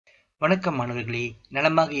வணக்கம் மாணவர்களே,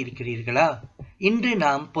 நலமாக இருக்கிறீர்களா? இன்று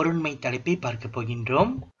நாம் பொருண்மை தலைப்பை பார்க்க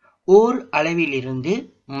போகின்றோம். ஓர் அளவிலிருந்து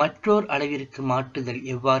மற்றோர் அளவிற்கு மாற்றுதல்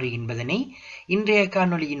எவ்வாறு என்பதனை இன்றைய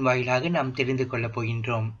காணொளியின் வாயிலாக நாம் தெரிந்து கொள்ளப்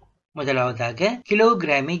போகின்றோம். முதலாவதாக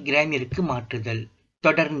கிலோகிராமை கிராமிற்கு மாற்றுதல்.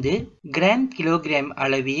 தொடர்ந்து கிராம் கிலோகிராம்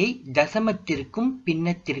அளவியை தசமத்திற்கும்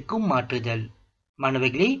பின்னத்திற்கும் மாற்றுதல்.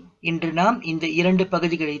 மாணவர்களே, இன்று நாம் இந்த இரண்டு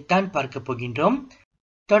பகுதிகளைத்தான் பார்க்க போகின்றோம்.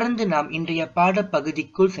 தொடர்ந்து நாம் இன்றைய பாட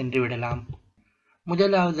பகுதிக்குள் சென்றுவிடலாம்.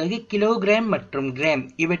 முதலாவதாக கிலோகிராம் மற்றும் கிராம்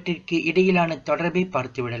இவற்றிற்கு இடையிலான தொடர்பை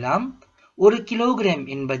பார்த்துவிடலாம். ஒரு கிலோகிராம்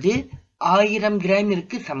என்பது 1000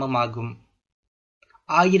 கிராமிற்கு சமமாகும்.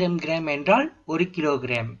 1000 கிராம் என்றால் 1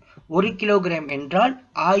 கிலோகிராம், 1 கிலோகிராம் என்றால்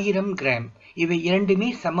 1000 கிராம். இவை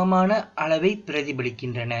இரண்டுமே சமமான அளவை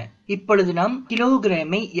பிரதிபலிக்கின்றன. இப்பொழுது நாம்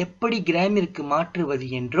கிலோகிராமை எப்படி கிராமிற்கு மாற்றுவது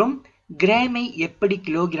என்றும் கிராமை எப்படி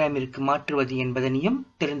கிலோகிராமிற்கு மாற்றுவது என்பதனையும்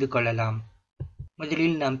தெரிந்து கொள்ளலாம்.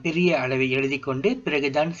 முதலில் நாம் பெரிய அளவை எழுதி கொண்டு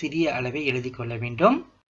பிறகுதான் சிறிய அளவை எழுதி கொள்ள வேண்டும்.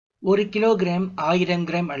 1 கிலோகிராம் 1000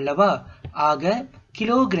 கிராம் அல்லவா? ஆக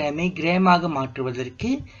கிலோகிராமை கிராமாக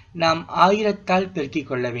மாற்றுவதற்கு நாம் 1000ஆல் பெருக்கிக்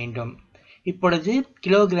கொள்ள வேண்டும். இப்பொழுது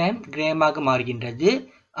கிலோகிராம் கிராமாக மாறுகின்றது.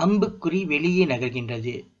 அம்புக்குறி வெளியே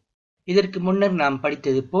நகர்கின்றது. இதற்கு முன்னர் நாம்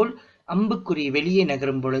படித்தது போல் அம்புக்குறி வெளியே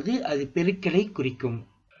நகரும் பொழுது அது பெருக்கலை குறிக்கும்.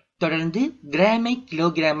 தொடர்ந்து கிராமை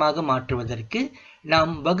கிலோகிராமாக மாற்றுவதற்கு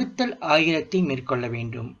நாம் வகுத்தல் 1000ஐ மேற்கொள்ள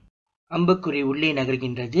வேண்டும். அம்புக்குறி உள்ளே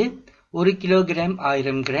நகர்கின்றது. 1 கிலோகிராம்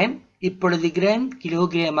 1000 கிராம். இப்பொழுது கிராம்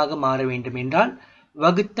கிலோகிராமாக மாற வேண்டும் என்றால்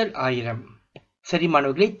வகுத்தல் 1000. சரி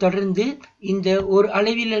மாணவர்களை, தொடர்ந்து இந்த ஒரு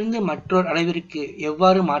அளவிலிருந்து மற்றொரு அளவிற்கு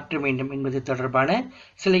எவ்வாறு மாற்ற வேண்டும் என்பது தொடர்பான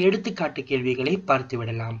சில எடுத்துக்காட்டு கேள்விகளை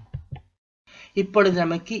பார்த்துவிடலாம். இப்பொழுது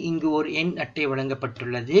நமக்கு இங்கு ஒரு எண் அட்டை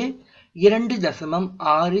வழங்கப்பட்டுள்ளது.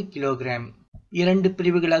 2.6 கிலோகிராம். 2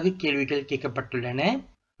 பிரிவுகளாக கேள்விகள் கேட்கப்பட்டுள்ளன.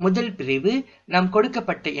 முதல் பிரிவு நாம்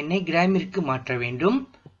கொடுக்கப்பட்ட எண்ணை கிராமிற்கு மாற்ற வேண்டும்.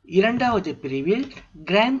 இரண்டாவது பிரிவில்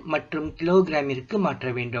கிராம் மற்றும் கிலோகிராமிற்கு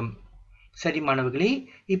மாற்ற வேண்டும். சரி மாணவர்களே,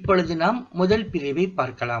 இப்பொழுது நாம் முதல் பிரிவை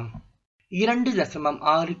பார்க்கலாம்.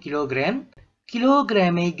 2.6 கிலோகிராம்.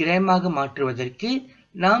 கிலோகிராமை கிராமாக மாற்றுவதற்கு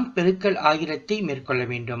நாம் பெருக்கல் 1000ஐ மேற்கொள்ள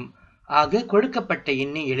வேண்டும். ஆக கொடுக்கப்பட்ட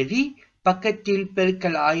எண்ணை எழுதி பக்கத்தில்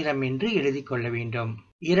பெருக்கல் 1000 என்று எழுதி கொள்ள வேண்டும்.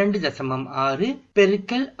 2.6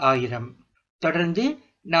 பெருக்கல் 1000. தொடர்ந்து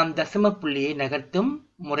நாம் தசம புள்ளியை நகர்த்தும்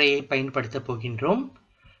முறையை பயன்படுத்த போகின்றோம்.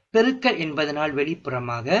 பெருக்கல் என்பதனால்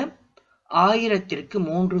வெளிப்புறமாக 1000ற்கு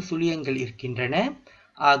 3 சுழியங்கள் இருக்கின்றன.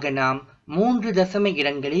 ஆக நாம் 3 தசம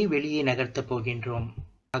இடங்களை வெளியே நகர்த்த போகின்றோம்.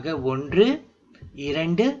 ஆக 1,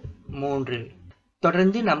 2, 3.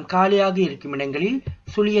 தொடர்ந்து நாம் காலியாக இருக்கும் இடங்களில்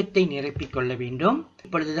சுழியத்தை நிரப்பிக் கொள்ள வேண்டும்.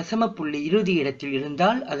 இப்பொழுது தசம புள்ளி இறுதி இடத்தில்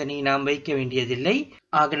இருந்தால் அதனை நாம் வைக்க வேண்டியதில்லை.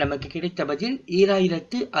 ஆக நமக்கு கிடைத்த பதில்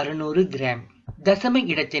 2600 கிராம். தசம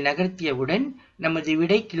இடத்தை நகர்த்தியவுடன் நமது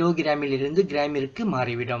விடை கிலோகிராமில் இருந்து கிராமிற்கு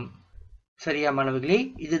மாறிவிடும். சரியா மாணவர்களே?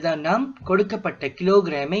 இதுதான் நாம் கொடுக்கப்பட்ட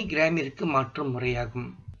கிலோகிராமை கிராமிற்கு மாற்றும் முறையாகும்.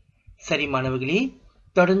 சரி மாணவர்களே,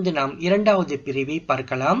 தொடர்ந்து நாம் இரண்டாவது பிரிவை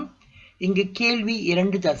பார்க்கலாம். இங்கு கேள்வி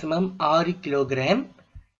 2.6 கிலோகிராம்.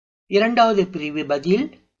 இரண்டாவது பிரிவு பதில்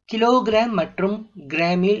கிலோகிராம் மற்றும்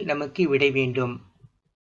கிராமில் நமக்கு விடை வேண்டும்.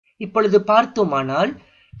 இப்பொழுது பார்த்தோமானால்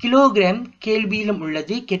கிலோகிராம் கேள்வியிலும்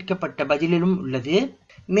உள்ளது, கேட்கப்பட்ட பதிலிலும் உள்ளது.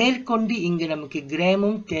 மேற்கொண்டு இங்கு நமக்கு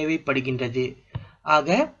கிராமும் தேவைப்படுகின்றது.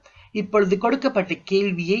 ஆக இப்பொழுது கொடுக்கப்பட்ட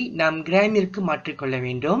கேள்வியை நாம் கிராமிற்கு மாற்றிக்கொள்ள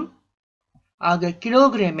வேண்டும். ஆக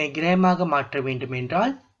கிலோகிராமை கிராமாக மாற்ற வேண்டும்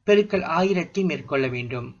என்றால் பெருக்கல் 1000ஐ மேற்கொள்ள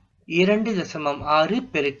வேண்டும். 2.6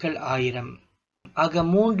 பெருக்கல் 1000. ஆக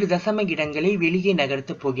 3 தசம இடங்களை வெளியே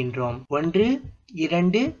நகர்த்த போகின்றோம். 1,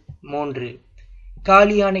 2, 3.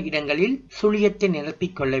 காலியான இடங்களில் சுழியத்தை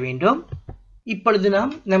நிரப்பிக் கொள்ள வேண்டும். இப்பொழுது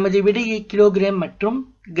நாம் நமது விடையை கிலோகிராம் மற்றும்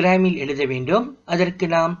கிராமில் எழுத வேண்டும். அதற்கு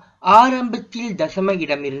நாம் ஆரம்பத்தில் தசம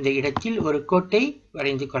இடம் இருந்த இடத்தில் ஒரு கோட்டை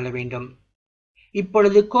வரைந்து கொள்ள வேண்டும்.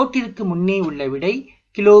 இப்பொழுது கோட்டிற்கு முன்னே உள்ள விடை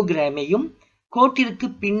கிலோகிராமையும் கோட்டிற்கு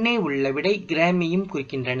பின்னே உள்ள விடை கிராமையும்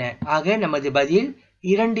குறிக்கின்றன. ஆக நமது பதில்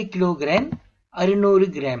 2 கிலோகிராம் 600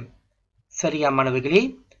 கிராம். சரியா மாணவர்களே?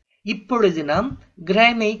 இப்பொழுது நாம்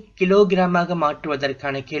கிராமை கிலோகிராமாக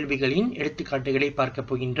மாற்றுவதற்கான கேள்விகளின் எடுத்துக்காட்டுகளை பார்க்க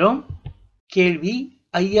போகின்றோம். கேள்வி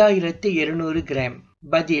 5200 கிராம்.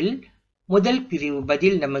 பதில் முதல் பிரிவு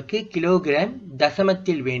பதில் நமக்கு கிலோகிராம்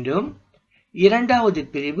தசமத்தில் வேண்டும். இரண்டாவது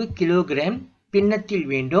பிரிவு கிலோகிராம் பின்னத்தில்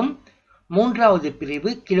வேண்டும். மூன்றாவது பிரிவு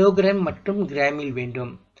கிலோகிராம் மற்றும் கிராமில்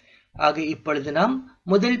வேண்டும். ஆக இப்பொழுது நாம்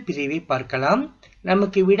முதல் பிரிவை பார்க்கலாம்.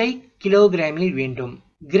 நமக்கு விடை கிலோகிராமில் வேண்டும்.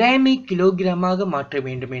 கிராமை கிலோகிராமாக மாற்ற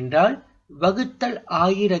வேண்டும் என்றால் வகுத்தல்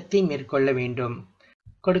 1000ஐ மேற்கொள்ள வேண்டும்.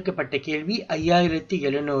 கொடுக்கப்பட்ட கேள்வி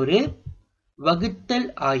 5700. வகுத்தல்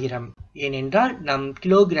 1000. ஏனென்றால் நாம்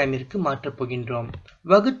கிலோகிராமிற்கு மாற்றப் போகின்றோம்.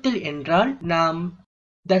 வகுத்தல் என்றால் நாம்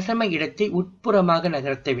தசம இடத்தை உட்புறமாக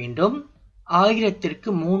நகர்த்த வேண்டும். 1000ற்கு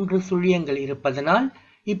 3 சுழியங்கள் இருப்பதனால்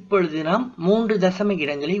இப்பொழுது நாம் 3 தசம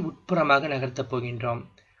இடங்களை உட்புறமாக நகர்த்தப் போகின்றோம்.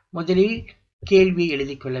 முதலில் கேள்வியை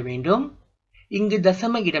எழுதிக் கொள்ள வேண்டும். இங்கு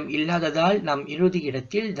தசம இடம் இல்லாததால் நாம் இறுதி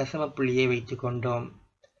இடத்தில் தசம புள்ளியை வைத்துக் கொண்டோம்.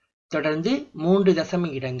 தொடர்ந்து 3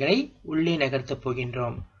 தசம இடங்களை உள்ளே நகர்த்தப்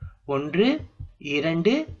போகின்றோம். 1,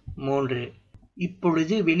 2, 3.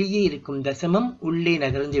 இப்பொழுது வெளியே இருக்கும் தசமம் உள்ளே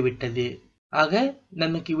நகர்ந்து விட்டது. ஆக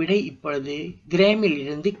நமக்கு விடை இப்பொழுது கிராமில்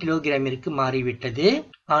இருந்து கிலோகிராமிற்கு மாறிவிட்டது.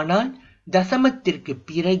 ஆனால் தசமத்திற்கு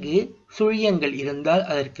பிறகு சுழியங்கள் இருந்தால்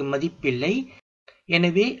அதற்கு மதிப்பில்லை.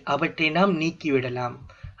 எனவே அவற்றை நாம் நீக்கிவிடலாம்.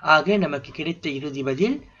 ஆக நமக்கு கிடைத்த இறுதி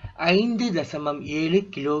பதில் 5.7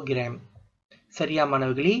 கிலோகிராம். சரியா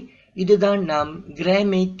மாணவர்களே? இதுதான் நாம்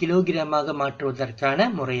கிராமை கிலோகிராமாக மாற்றுவதற்கான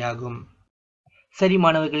முறையாகும். சரி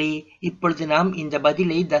மாணவர்களே, இப்பொழுது நாம் இந்த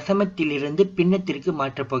பதிலை தசமத்தில் இருந்து பின்னத்திற்கு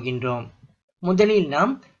மாற்றப் போகின்றோம். முதலில்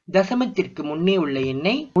நாம் தசமத்திற்கு முன்னே உள்ள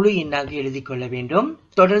எண்ணை முழு எண்ணாக எழுதிக் கொள்ள வேண்டும்.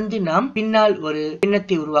 தொடர்ந்து நாம் பின்னால் ஒரு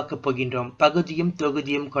பின்னத்தை உருவாக்கப் போகின்றோம். பகுதியும்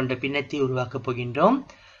தொகுதியும் கொண்ட பின்னத்தை உருவாக்கப் போகின்றோம்.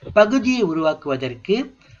 பகுதியை உருவாக்குவதற்கு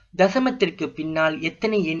தசமத்திற்கு பின்னால்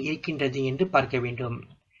எத்தனை எண் இருக்கின்றது என்று பார்க்க வேண்டும்.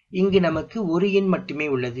 இங்கு நமக்கு ஒரு எண் மட்டுமே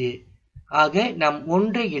உள்ளது. ஆக நாம்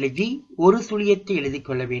 1 எழுதி ஒரு சுழியத்தை எழுதிக்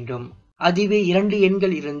கொள்ள வேண்டும். அதுவே 2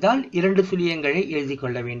 எண்கள் இருந்தால் 2 சுழியங்களை எழுதிக்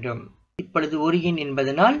கொள்ள வேண்டும். இப்பொழுது ஒரு எண்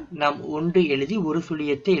என்பதனால் நாம் 1 எழுதி ஒரு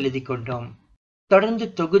சுழியத்தை எழுதிக் கொண்டோம். தொடர்ந்து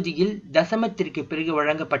தொகுதியில் தசமத்திற்கு பிறகு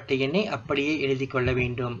வழங்கப்பட்ட எண்ணை அப்படியே எழுதிக் கொள்ள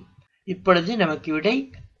வேண்டும். இப்பொழுது நமக்கு விடை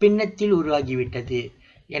பின்னத்தில் உருவாகிவிட்டது.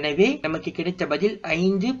 எனவே நமக்கு கிடைத்த பதில்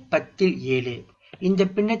 5/10 இந்த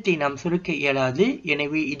பின்னத்தை நாம் சுருக்க இயலாது.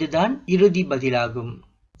 எனவே இதுதான் இறுதி பதிலாகும்.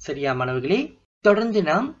 சரியா மாணவர்களே? தொடர்ந்து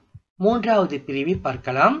நாம் 3வது பிரிவை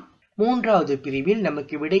பார்க்கலாம். 3வது பிரிவில்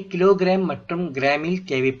நமக்கு விடை கிலோகிராம் மற்றும் கிராமில்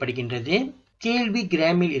தேவைப்படுகின்றது. கேள்வி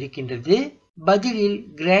கிராமில் இருக்கின்றது. பதிலில்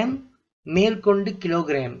கிராம் மேற்கொண்டு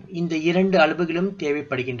கிலோகிராம் இந்த 2 அளவுகளும்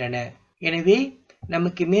தேவைப்படுகின்றன. எனவே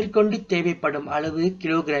நமக்கு மேற்கொண்டு தேவைப்படும் அளவு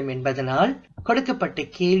கிலோகிராம் என்பதனால் கொடுக்கப்பட்ட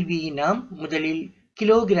கேள்வியை நாம் முதலில்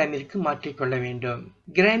கிலோகிராமிற்கு மாற்றிக்கொள்ள வேண்டும்.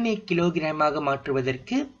 கிராமை கிலோகிராமாக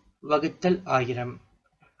மாற்றுவதற்கு வகுத்தல் 1000.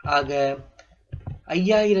 ஆக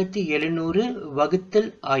 5700 வகுத்தல்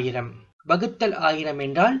 1000. வகுத்தல் 1000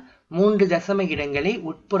 என்றால் 3 தசம இடங்களை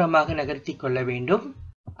உட்புறமாக நகர்த்தி கொள்ள வேண்டும்.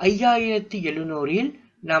 5700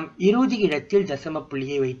 நாம் இறுதி இடத்தில் தசம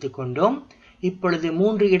புள்ளியை வைத்துக் கொண்டோம். இப்பொழுது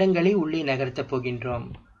 3 இடங்களை உள்ளே நகர்த்தப் போகின்றோம்.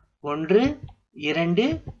 1, 2,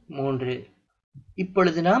 3.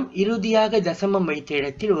 இப்பொழுது நாம் இறுதியாக தசமம் வைத்த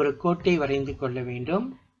இடத்தில் ஒரு கோட்டை வரைந்து கொள்ள வேண்டும்.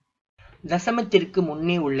 தசமத்திற்கு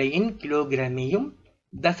முன்னே உள்ள எண் கிலோகிராமையும்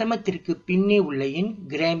தசமத்திற்கு பின்னே உள்ள எண்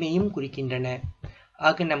கிராமையும் குறிக்கின்றன.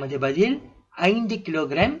 ஆக நமது பதில் 5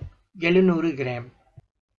 கிலோகிராம் 700 கிராம்.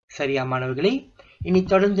 சரியா மாணவர்களே? இனி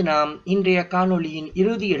தொடர்ந்து நாம் இன்றைய காணொளியின்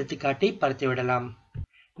இறுதி எடுத்துக்காட்டை பார்த்துவிடலாம்.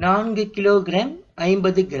 4 கிலோகிராம்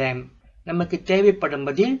 50 கிராம். நமக்கு தேவைப்படும்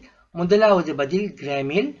பதில் முதலாவது பதில்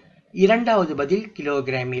கிராமில், 2வது பதில்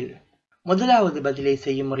கிலோகிராமில். முதலாவது பதிலை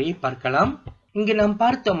செய்யும் முறையை பார்க்கலாம். இங்கு நாம்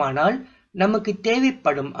பார்த்தோமானால் நமக்கு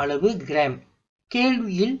தேவைப்படும் அளவு கிராம்.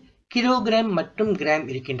 கேள்வியில் கிலோகிராம் மற்றும் கிராம்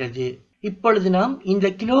இருக்கின்றது. இப்பொழுது நாம் இந்த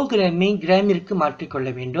கிலோகிராமை கிராமிற்கு மாற்றிக்கொள்ள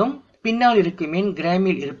வேண்டும். பின்னால் இருக்கும் எண்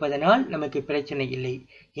கிராமில் இருப்பதனால் நமக்கு பிரச்சனை இல்லை.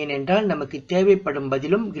 ஏனென்றால் நமக்கு தேவைப்படும்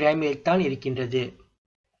பதிலும் கிராமில் தான் இருக்கின்றது.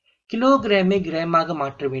 கிலோகிராமை கிராமாக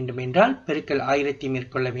மாற்ற வேண்டும் என்றால் பெருக்கல் 1000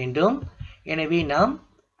 மேற்கொள்ள வேண்டும். எனவே நாம்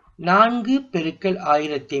 4 பெருக்கல்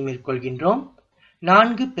 1000 மேற்கொள்கின்றோம்.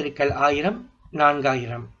 4 பெருக்கல் 1000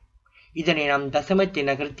 4000. இதனை நாம் தசமத்தை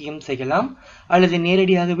நகர்த்தியும் செய்யலாம், அல்லது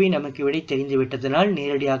நேரடியாகவே நமக்கு விடை தெரிந்து விட்டதனால்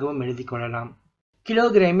நேரடியாகவும் எழுதிக் கொள்ளலாம்.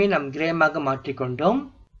 கிலோகிராமை நாம் கிராமாக மாற்றிக்கொண்டோம்.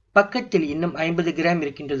 பக்கத்தில் இன்னும் 50 கிராம்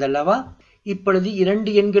இருக்கின்றது அல்லவா? இப்பொழுது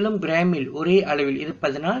 2 எண்களும் கிராமில் ஒரே அளவில்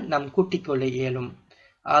இருப்பதனால் நாம் கூட்டிக் கொள்ள இயலும்.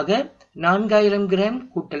 ஆக 4000 கிராம்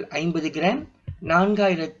கூட்டல் 50 கிராம்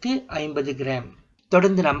 4050 கிராம்.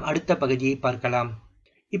 தொடர்ந்து நாம் அடுத்த பகுதியை பார்க்கலாம்.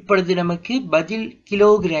 இப்பொழுது நமக்கு பதில்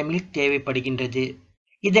கிலோகிராமில் தேவைப்படுகின்றது.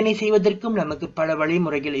 இதனை செய்வதற்கும் நமக்கு பல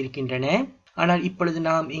வழிமுறைகள் இருக்கின்றன. ஆனால் இப்பொழுது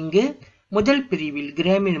நாம் இங்கு முதல் பிரிவில்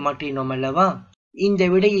கிராமில் மாற்றினோம் அல்லவா? இந்த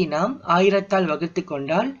விடையை நாம் 1000ஆல் வகுத்து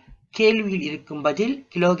கொண்டால் கேள்வியில் இருக்கும் பதில்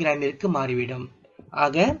கிலோகிராமிற்கு மாறிவிடும்.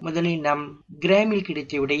 ஆக முதலில் நாம் கிராமில்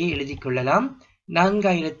கிடைத்த விடையை எழுதிக் கொள்ளலாம்.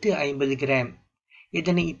 4050 கிராம்.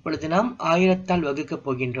 இதனை இப்பொழுது நாம் 1000ஆல் வகுக்கப்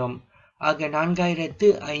போகின்றோம். ஆக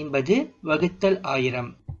 4050 வகுத்தல் 1000.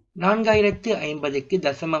 4050க்கு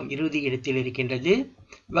தசமம் இறுதி இடத்தில் இருக்கின்றது.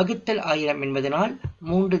 வகுத்தல் 1000 என்பதனால்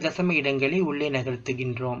 3 தசம இடங்களை உள்ளே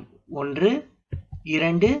நகர்த்துகின்றோம். 1,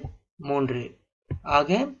 2, 3. ஆக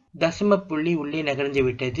தசம புள்ளி உள்ளே நகர்ந்து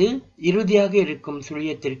விட்டது. இறுதியாக இருக்கும்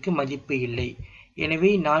சுழியத்திற்கு மதிப்பு இல்லை.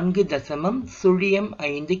 எனவே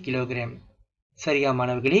 4.05 கிலோகிராம். சரியா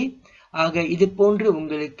மாணவர்களே? ஆக இது போன்று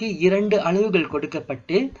உங்களுக்கு 2 அளவுகள்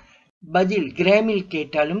கொடுக்கப்பட்டு பதில் கிராமில்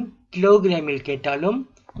கேட்டாலும் கிலோகிராமில் கேட்டாலும்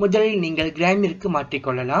முதலில் நீங்கள் கிராமிற்கு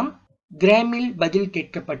மாற்றிக்கொள்ளலாம். கிராமில் பதில்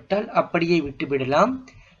கேட்கப்பட்டால் அப்படியே விட்டுவிடலாம்.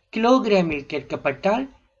 கிலோகிராமில் கேட்கப்பட்டால்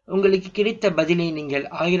உங்களுக்கு கிடைத்த பதிலை நீங்கள்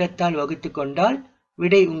 1000ஆல் வகுத்து கொண்டால்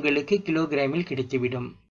விடை உங்களுக்கு கிலோகிராமில் கிடைத்துவிடும்.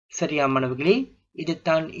 சரியா மாணவர்களே?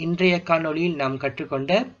 இதுதான் இன்றைய காணொளியில் நாம்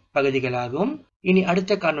கற்றுக்கொண்ட பகுதிகளாகும். இனி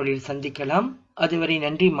அடுத்த காணொளியில் சந்திக்கலாம். அதுவரை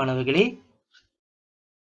நன்றி மாணவர்களே.